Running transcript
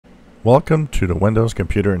Welcome to the Windows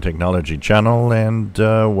Computer and Technology channel. And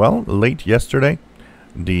well, late yesterday,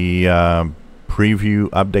 the preview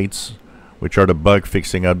updates, which are the bug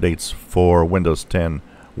fixing updates for Windows 10,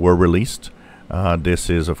 were released. This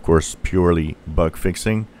is, of course, purely bug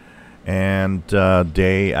fixing, and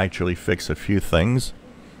they actually fix a few things.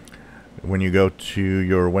 When you go to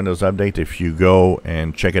your Windows Update, if you go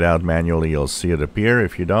and check it out manually, you'll see it appear.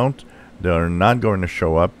 If you don't, they're not going to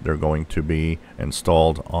show up. They're going to be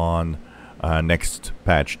installed on next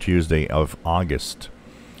patch Tuesday of August.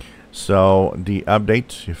 So the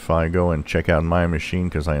update, if I go and check out my machine,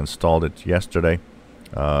 because I installed it yesterday,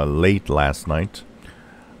 late last night,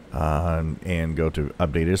 and go to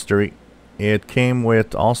update history, it came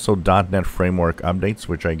with also .NET Framework updates,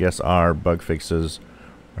 which I guess are bug fixes,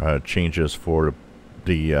 changes for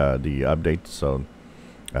the update. So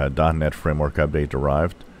 .NET Framework update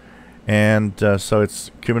arrived. And so it's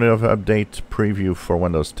cumulative update preview for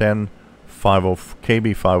Windows 10,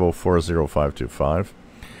 KB5040525.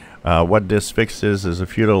 What this fixes is a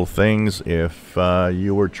few little things. If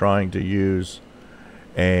you were trying to use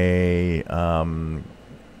a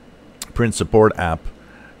print support app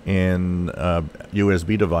in a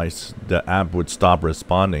USB device, the app would stop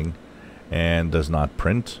responding and does not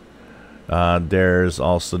print. There's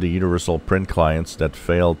also the universal print clients that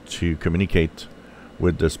fail to communicate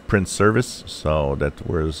with this print service, so that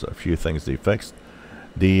was a few things they fixed.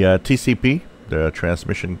 The TCP, the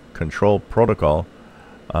Transmission Control Protocol,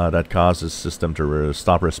 that causes system to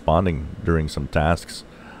stop responding during some tasks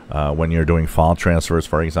when you're doing file transfers,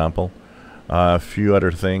 for example. A few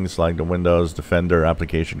other things like the Windows Defender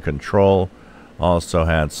Application Control also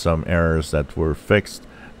had some errors that were fixed.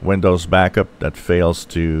 Windows Backup that fails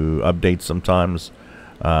to update sometimes,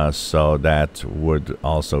 so that would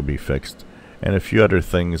also be fixed. And a few other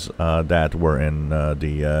things that were in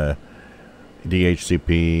the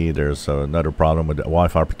DHCP. There's another problem with the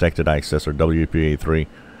Wi-Fi protected access, or WPA3,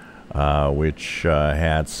 which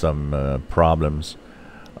had some problems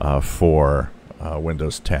for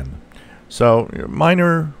Windows 10. So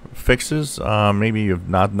minor fixes. Maybe you've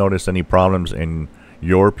not noticed any problems in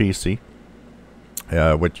your PC.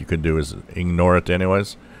 What you could do is ignore it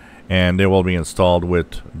anyways, and they will be installed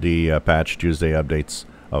with the patch Tuesday updates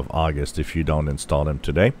of August if you don't install them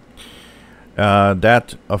today.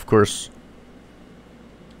 That, of course,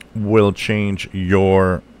 will change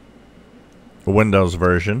your Windows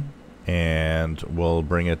version and will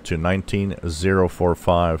bring it to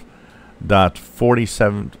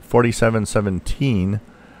 19.045.4717.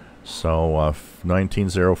 So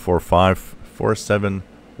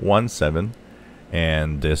 19.045.4717,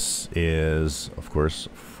 and this is, of course,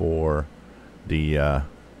 for the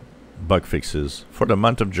bug fixes for the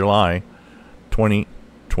month of July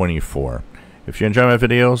 2024. If you enjoy my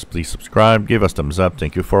videos, please subscribe, give us thumbs up.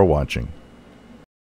 Thank you for watching.